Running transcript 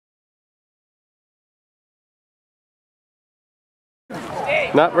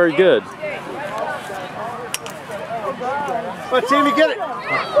Not very good. Let's see me get it.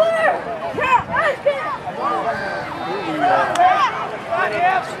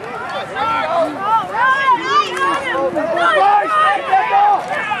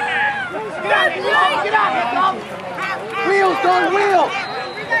 Get up! Wheels, don't wheels!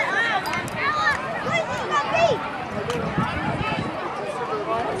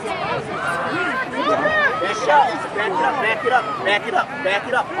 Back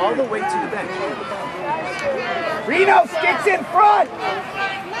it up, all the way to the bench. Reno, sticks in front!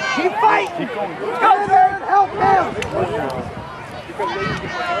 Keep fighting! Keep going. Go, sir! Help him!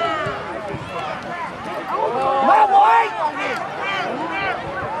 Come on, White!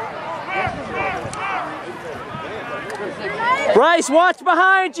 Bryce, watch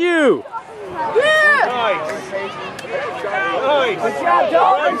behind you! Yeah! Nice. Good job,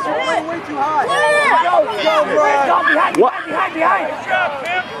 Dalton! Way too high. Go, Brian! Behind! What? Good job,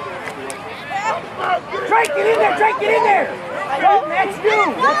 Tim! Drake, get in there! Drake, get in there! Dalton, that's you!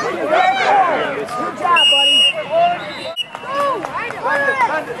 That's what you're there for! Good job, buddy!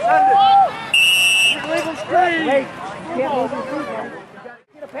 Send it! You're leaving screen! Wait, you can't move your feet, man.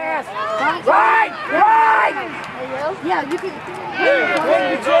 Get a pass! Right! Yeah, you can.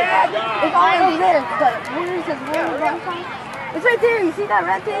 It's already there, but where is it? It's right there. You see that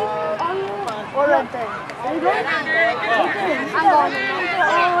red thing? Or red thing? Are you going? I'm going.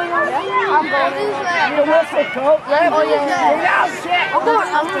 I'm going. Need a whistle, coach. Oh, yeah. Now, shit!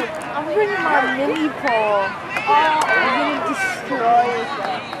 I'm bringing my mini pole. I'm gonna destroy it.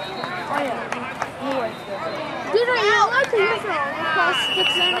 Oh, yeah. Dude, you like to use it? Because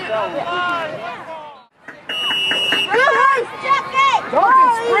sticks in it.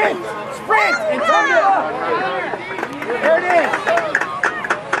 Dalton, sprint! And turn it up! There it is!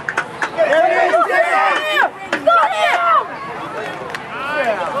 There it is! Go ahead!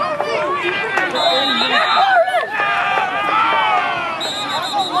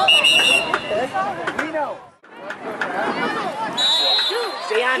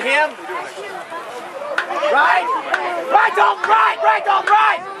 Stay on him! Right! Right, Dalton! Right, Dalton!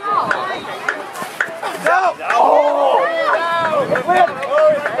 Right! No! Oh! That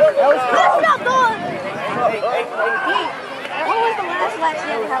was close! What was the last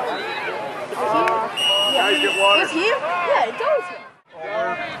year? It's here? Yeah, it does.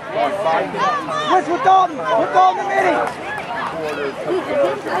 Switch with Dalton! Put Dalton in the mini!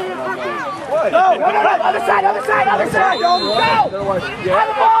 No! Other side! Dalton, go! On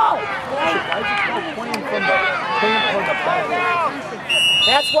the ball!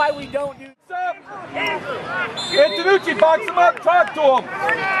 That's why we don't do... Antonucci, box him up, talk to him.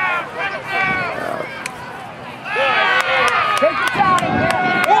 Take your time,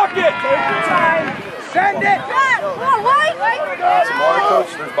 man. Walk it. Take your time. Send it. Come on, White! Tomorrow,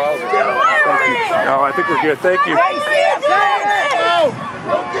 coach, there's balls. No, I think we're good. Thank you.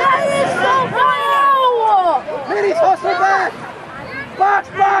 Minnie's hustle back. Box.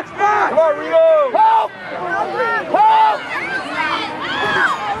 Come on, Reno. Help.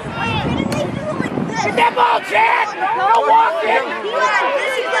 Get that ball, Chad! Don't walk it!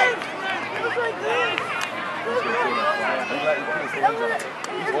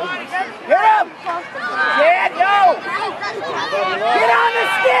 Get him! Chad, go! Get on the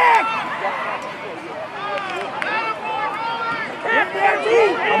stick!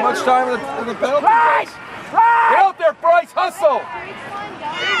 How much time in the penalty? Right! Get out there, Bryce. Hustle.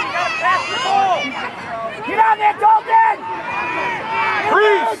 Get on there, Dalton!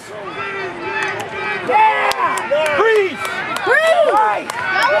 Freeze! Yeah! Freeze! Right!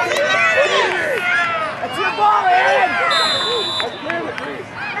 That's your ball, Aaron!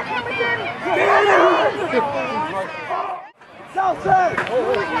 Nelson!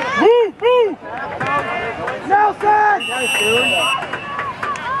 Nelson!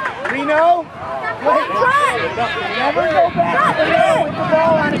 Reno? Wait, never go back with the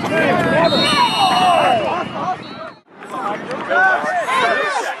ball on his hands. Never.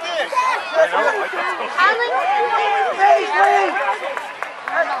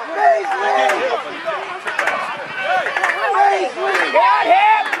 Got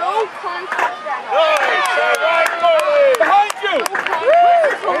him! Behind you!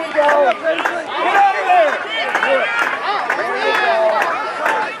 Here we go. Get out of there!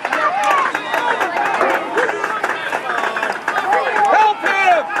 Help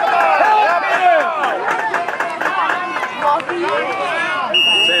him!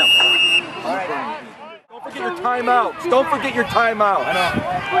 Sam. Don't forget your timeouts. Don't forget your timeouts. I know.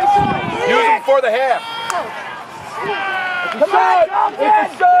 Use them before the half. Come on, Dalton!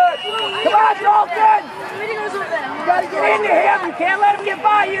 It's a shot! Come on, Dalton! You gotta get into him. You can't let him get by.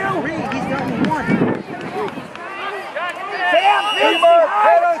 got you. He's got me one. Sam, Newt's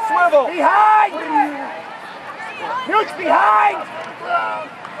Head on swivel. behind. Newt's behind.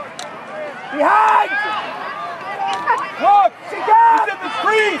 Behind. Look, Sit down. he's in the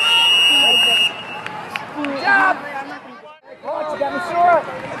crease. Good job. Watch, you got Masura.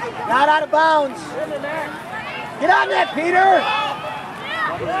 Not out of bounds. Get on that, Peter.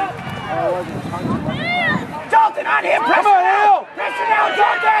 Dalton on him. Come on, Al. Pressure now,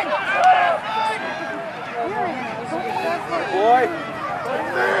 Dalton. Boy.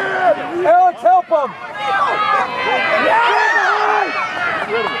 Alex, help him.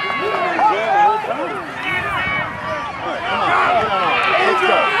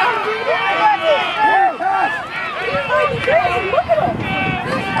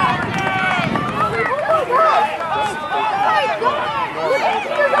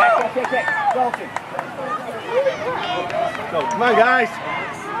 Go, come on, guys.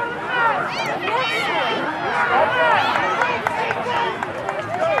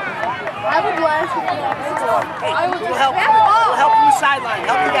 I would love to be I would just Help from the sideline.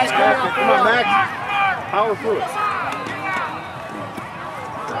 Help you guys come out. Come on, Max. Power through it.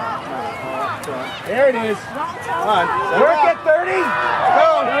 There it is. Come on. Work at 30.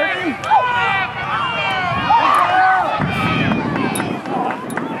 Go. 30.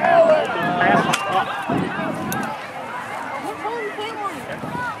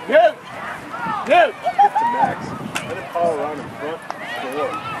 Good. Good. Get to Max. Let it power around the front door.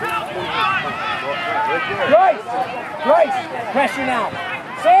 Bryce. Pressure now.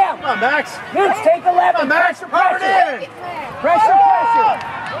 Sam. Come on, Max. Newt, take 11. Come on, Max. Power it in. Pressure.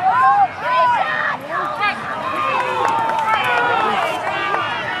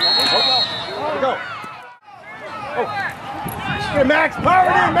 Go. Oh. Get Max. Power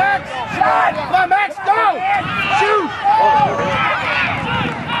it in, Max. Shot. Come on, Max. Go. Shoot.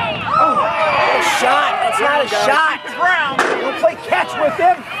 Shot. That's not a shot. Don't play catch with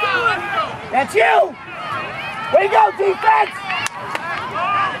him. That's you. Way to go, defense.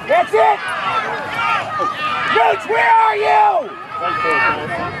 That's it. Newt, where are you?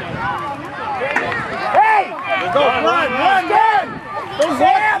 Hey. Go. Run. Sam.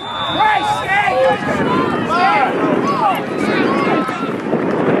 Sam. Bryce, stay.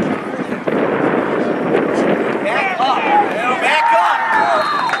 Back up.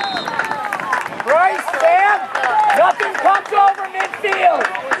 Bryce, Sam. Nothing comes over midfield.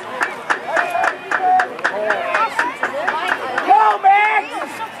 Go, Max.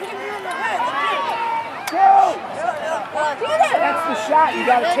 Go. That's the shot. You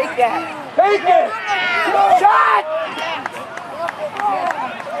got to take that. Take it. Shot.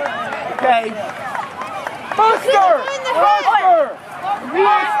 Okay. Booster.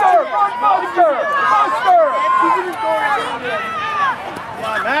 Come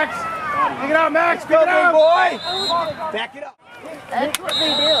on, Max. Pick it out, Max. Pick it out, boy. Back it up. That's what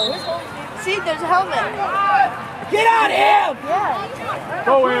they do. See, there's a helmet. Get on him.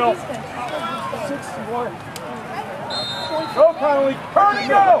 Go, Will. 61. Go, Connolly. Turn and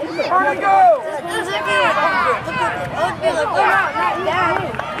go. Turn and go. There's a good.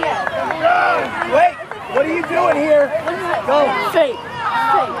 Wait, what are you doing here? Go. Fake.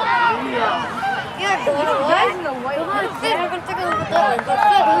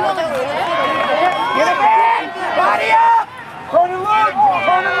 Get him in. Body up. Turn and look.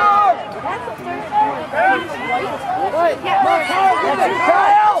 Turn and look. That's you,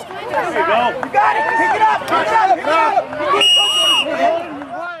 Kyle. There you go. You got it. Pick it up. Pick it up. Pick it up.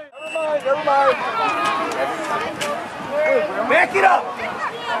 Never mind. Back it up.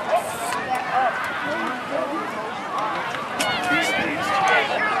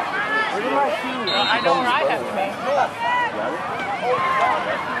 I know where I have to be.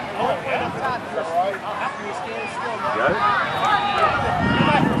 Got it?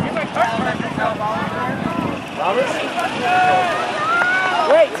 Thomas?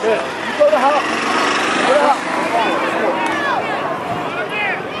 Wait. You go to help.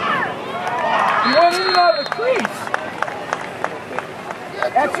 You went in and out of the crease.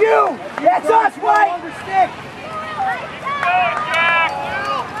 That's you. That's us, White.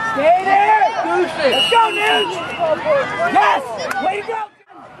 Stay there. Let's go, Newt. Yes. Way to go.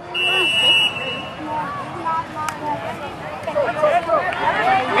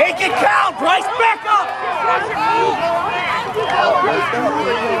 Make it count. Bryce, back up.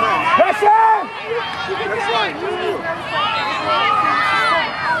 Pressure. Finish one.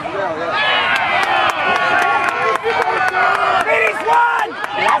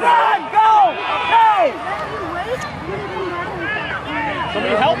 Run. Go.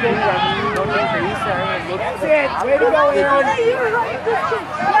 Somebody help me. That's it. Way to go, Aaron.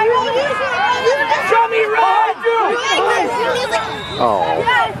 Show me run! Oh.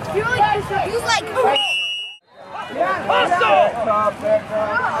 He's like, Hustle!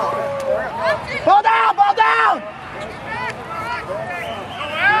 Ball down! Ball down!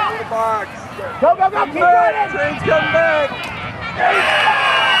 The box. Go, go, go! Keep running! Train's coming back.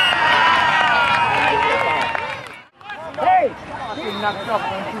 Hey!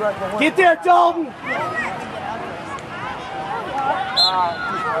 Get there, Dalton!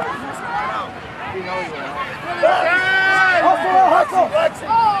 Hustle!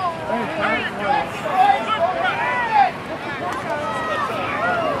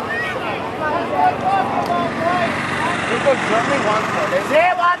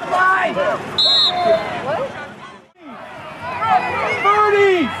 Sam on the line!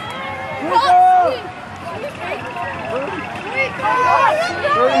 Birdies!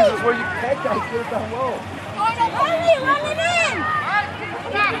 Birdies is where you catch guys get it down low. Run it in!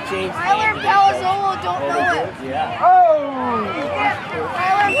 Tyler and Palazzolo don't know it. Yeah. Oh!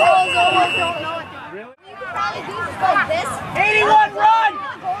 Tyler and Palazzolo don't know it. You could probably do this like this. 81, run!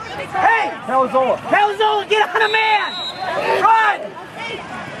 Hey! Palazzolo. Palazzolo, get on a man! Run!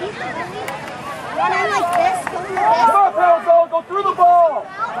 Run in like this. Go like this. Come on, Palazzolo, go through the ball!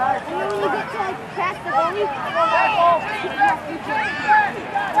 And then when you get to like past the goalie,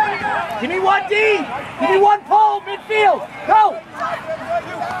 Give me one D! Give me one pole, midfield! Go!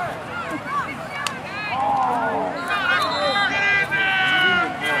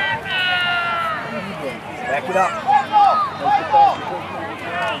 Back it up.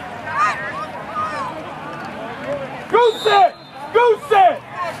 Goose it! Goose it!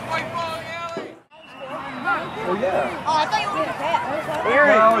 Oh, yeah. oh, I thought you were going to pass.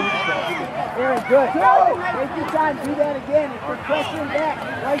 Aaron, No, you can't. Aaron, good. Take your time, do that again. If they're pressuring back,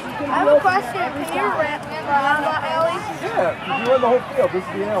 Rice is going to be I have a open. question. Can you run that alley? Yeah, because you run the whole field. This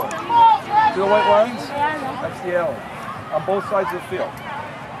is the alley. See the white lines? That's the alley. On both sides of the field.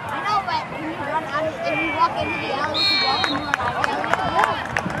 I know, but when you run out of, if you walk into the alley, you walk into the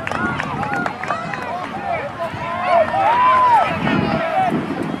alley.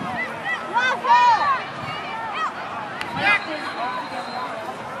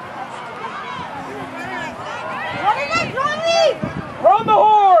 Round the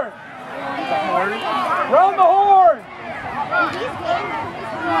horn! Round the horn!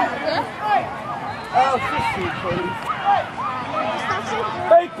 Oh, shoot, please.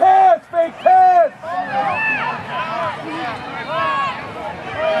 Fake pass! Fake pass!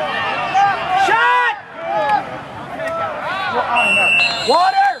 Shot!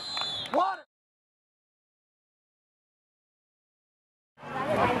 Water! Water!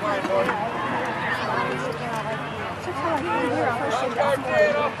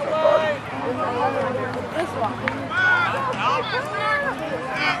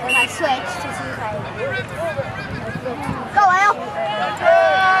 When I switched to see if I... Go, Al!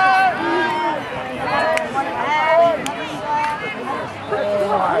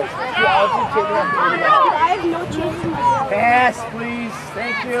 I have no chance in my life. Pass, please.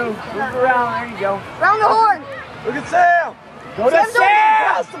 Thank you. Move around. There you go. Round the horn! Look at Sam! Go to Sam!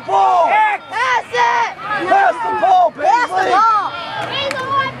 Pass the ball! X! Pass it! Pass the ball, baby! Pass the ball!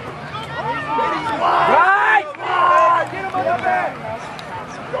 Right! Get him on the back!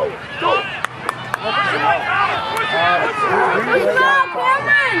 Go! Go!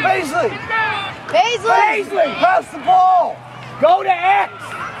 Paisley! Paisley! Pass the ball! Go to X!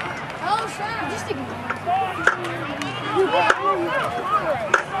 Oh, sure. Just a...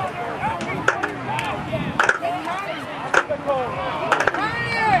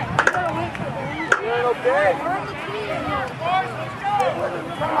 Okay.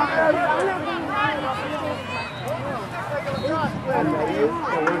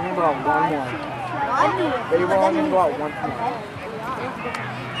 They were only about 1 point.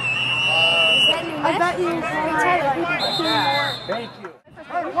 I bet you Thank you.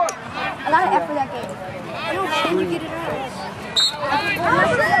 a lot of effort that game. I don't know when you get it right.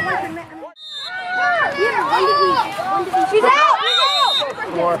 She's out!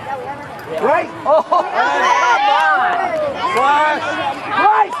 Right? Oh, come on! Flash!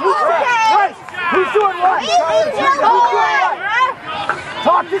 Right! Who's doing what? Who's doing what?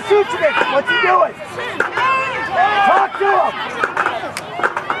 Talk to Suchevich. What's he doing? Talk to him.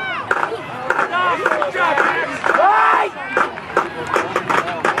 Right!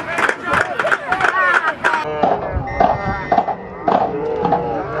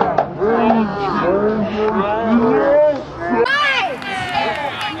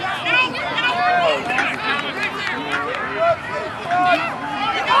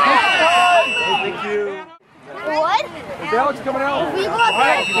 Thank you. puck's coming out. We go up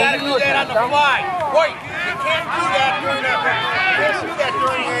Right, you gotta do that on the fly. Wait, you can't do that during a. You can't do that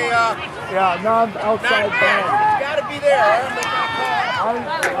during a. Yeah, non-outside bound. You gotta be there.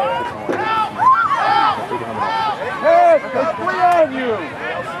 Hey, there's 3 on you.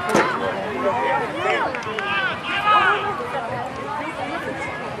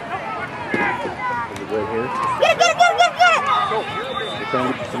 Right here. Get it!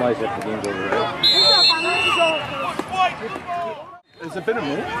 Somebody's at the game's over there. Has it been a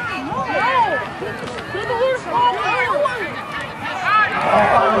minute?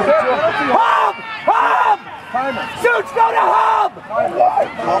 Hub! Hub! Shoots, go to Hub!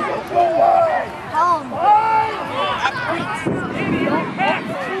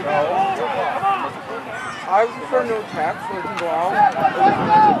 I would prefer no tap so it can go out.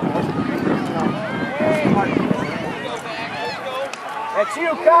 That's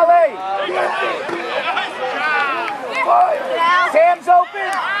you, Kale! Sam's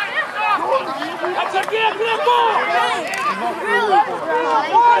open!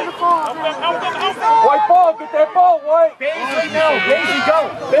 White ball, get that ball, White! Basie, no! Basie, go!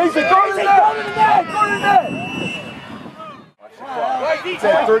 Basie, go to the net! Go to the net! Go to the net! It's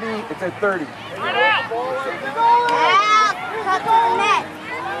at 30. It's at 30.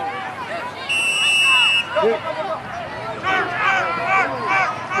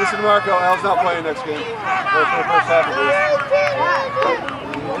 Listen, Marco, Al's not playing next game. For the first half of this.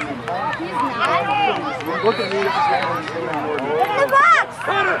 Look at me if he's going more. In the box!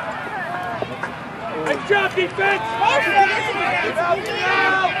 Good job, defense!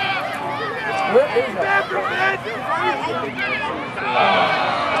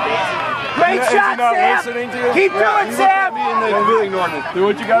 Great Is shot, he not Sam! listening to you? Keep Yeah, doing, he Sam! looked at me and they really ignored me. Do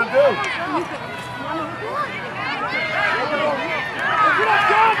what you gotta do.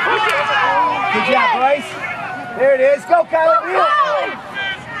 Good job, Bryce. There it is. Go, Kyle. Wheel.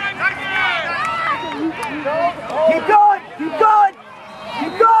 Keep going. Keep going.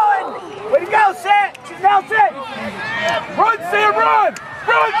 Keep going. Way to go, Nelson. Run, Sam, run!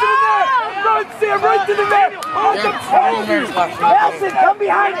 Run to the net! Run, Sam, run to the net! Oh, the Nelson, come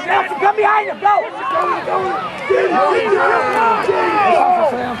behind him. Nelson, come behind him. Go.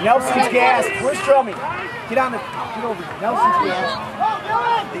 Nelson's gassed. Where's Stromey? Get on the. Get over. Nelson's gassed.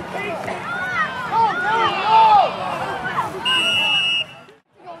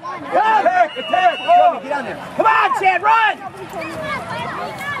 attack! Attack! Stromey, get on there. Come on, Chad, run!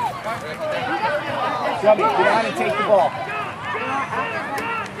 Stromey, get on and take the ball.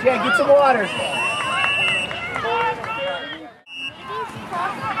 Chad, get some water.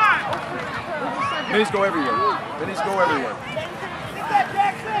 Minis go everywhere. Minis go everywhere.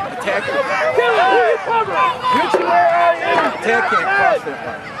 Attack it. Attack can't cross that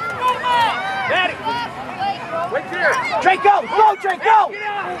line. Drake, go! Go, Drake, go!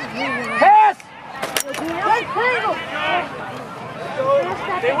 Pass!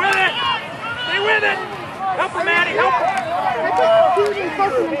 Stay with it! Stay with it! Help him, Maddie, help him!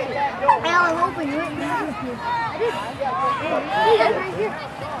 Alan, open you. I did. Right here.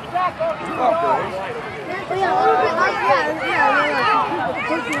 Yeah, a little bit like that.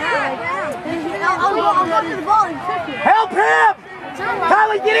 I'll go to the ball and trick you. Help him!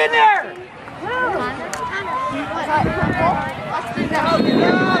 Kylie, get in there!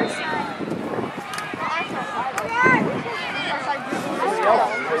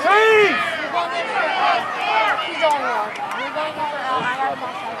 Jeez!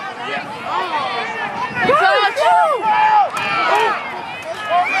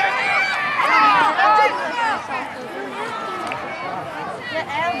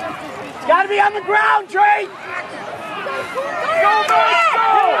 It's gotta be on the ground, Drake! Go, Max, go!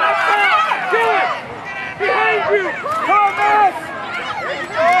 Do it! Behind you! Come, Max!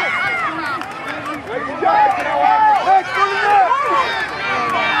 Max, go to the net!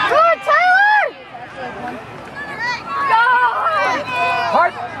 Good, Tyler! Go!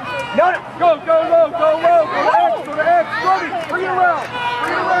 Hard. No, no. Go, go low, go low, go to X, go to X, Brody, bring it around,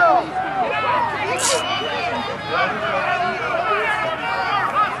 bring it around.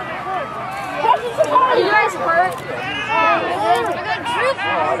 You guys hurt?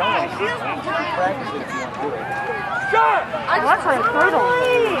 Shot! That's like hurdle.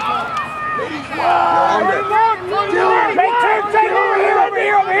 Drake, take over here, over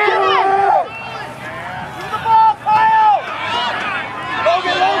here, over here.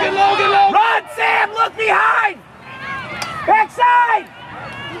 Logan! Run, Sam, look behind. Backside.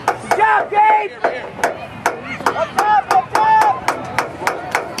 Good job, Dave. Up top.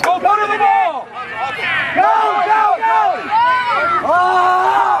 Go to the ball! Go.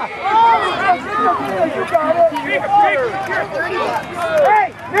 Oh! You got it. Hey,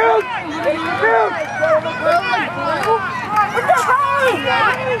 Newt! Newt!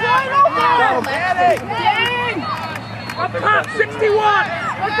 What the hell? Up top, 61!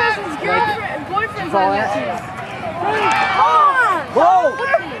 Because his boyfriend's on that team. Whoa!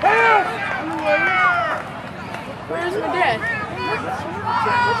 Where's my dad?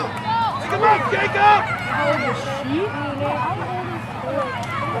 Come on, Jacob!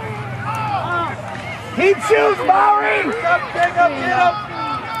 Keep shoes, Bowery! Get up, Jacob, get up!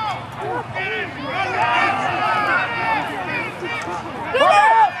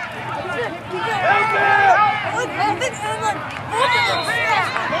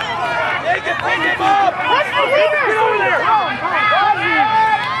 Take him up!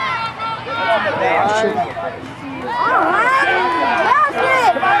 Get over there!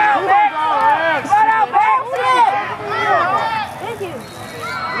 Thank you.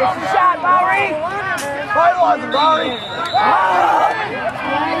 Get the shot, Bowery! Finalize it, Bowery!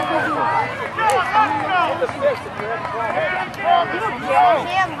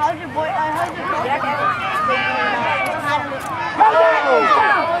 Sam, how's your boy? How's your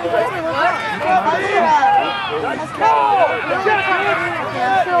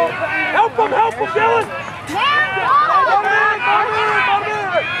Help him, Dylan!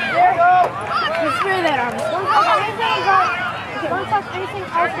 Just spray that on me. Don't touch anything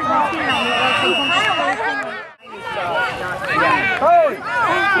else with my team on me.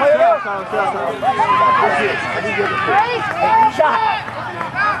 Shot!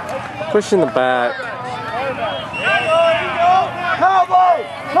 Push in the back. Combo!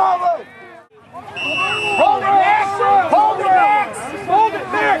 Combo! Hold it, Max! Hold it, Max! Hold it,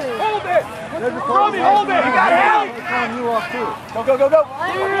 Max! Hold it! Robbie, hold it! You got help! You off too. Go, go, go, go!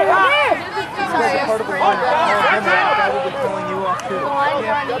 Part of the line. Calling you off too.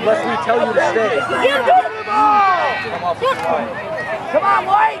 Unless we tell you to stay. Come on,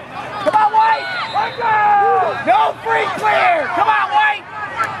 White! Come on, White! No free clear! Come on, White!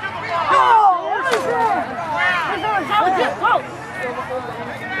 Go!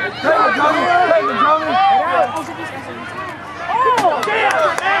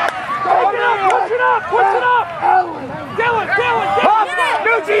 Push it up! Dylan! Hop!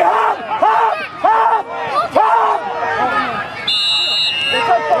 Nucci, hop! Hop! Hop! Hop!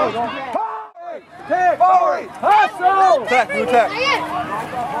 Tech! Forward! Hustle! Attack, new attack.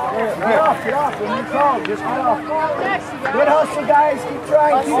 Get off! When you call, just get off. Good hustle, guys. Keep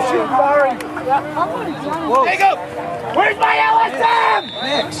trying. Keep shooting, Barry. Jacob! Where's my LSM?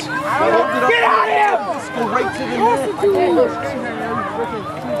 Next. Get on him! Let's go right to the net.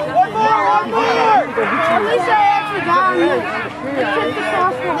 One more! At least I actually got him.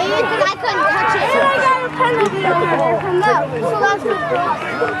 Maybe because I couldn't touch it. And I got a penalty over there from that. So that's good.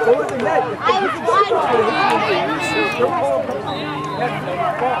 I was blind.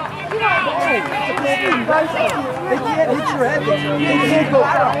 They can't hit your head. They can't go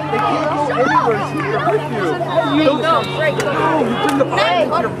out. They can't go anywhere here with you. You bring the ball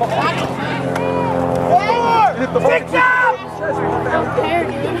into your ball. Six up!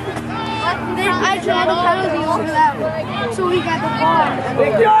 I tried a penalty over that one. So he got the ball.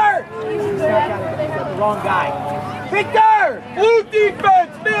 Victor! The wrong guy. Victor! Blue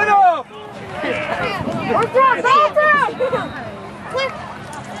defense, man up!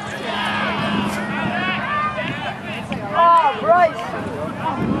 Oh, Bryce!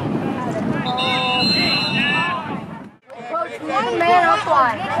 One man up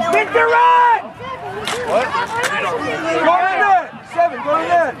line. Victor, run! What? Go to net! 7, go to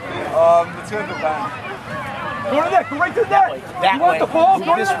net! It's going to go back. Go to net, go right to the net! That You want way. the ball? Go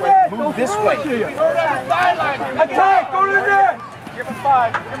to This the way. net! Move Don't this throw way. it to you. Attack, go to the net! Give him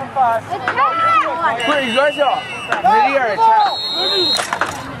 5, give him 5. Where you guys are? Ready or attack?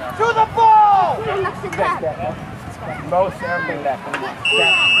 To the ball! Mo, Sam, bring back. I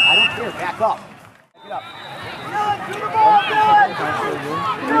don't care. Back up. Get up. To the ball, Dylan!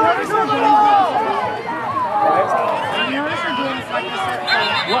 Dylan, to the ball!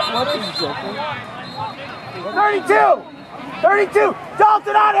 What are you joking? 32! 32!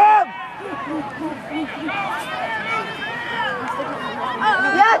 Dalton on him!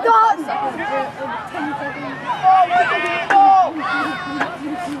 Yeah, Dalton!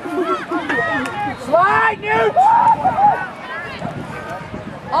 Slide, Newt!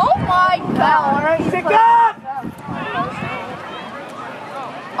 Oh my god. Pick up!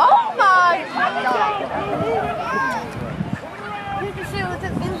 Oh my god. You can see with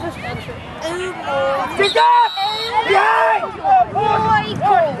this infrastructure. Pick up! Behind!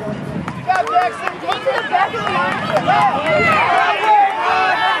 Got Jackson! Go to the back of the line.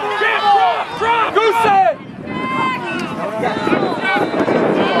 Drop! Goose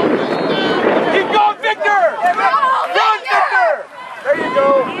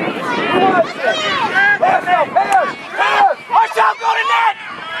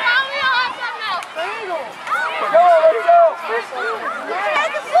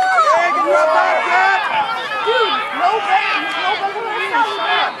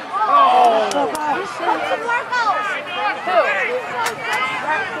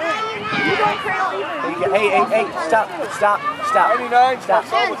Hey, stop. 99, Stop.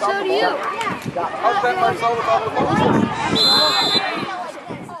 Marcel And without so the do you. ball. How's that Marcel without the ball?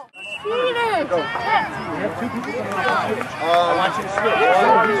 Peter. I want you to switch.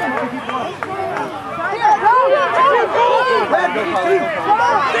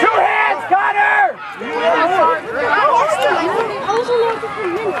 Two hands, Connor! I was only looking for a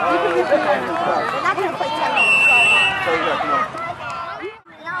minute. They're not going to play 10 minutes.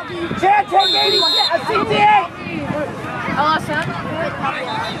 Chad, take 80, a 68! Oh, son.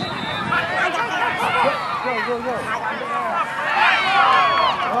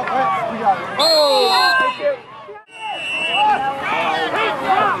 Oh! Thank you.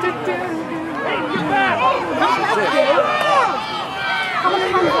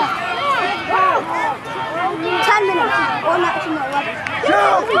 10 minutes. Or not,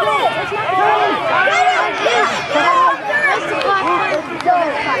 no, 11.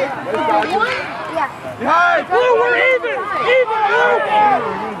 Hey, Blue, we're even! Even, Blue!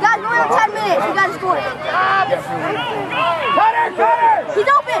 Guys, we have 10 minutes. We got to score it. Cutter! He's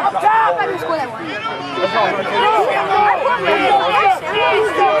open. Up top. I got to score that one.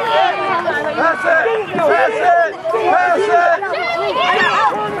 Pass it!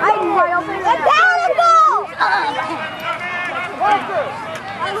 I'm right open. Get down the ball!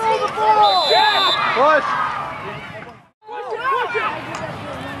 Push!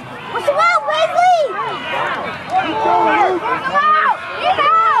 What's the ball, Wesley?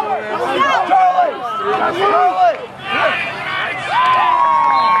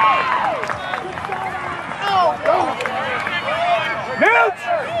 Newt!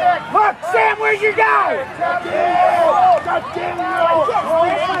 Look, Sam, where's your guy?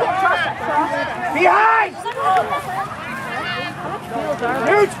 Behind!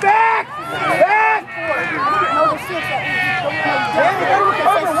 Newt's back! Back!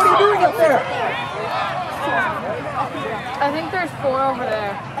 What are you doing up there? I think there's 4 over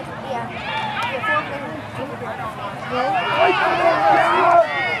there.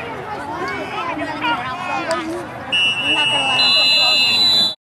 I'm not gonna let him play.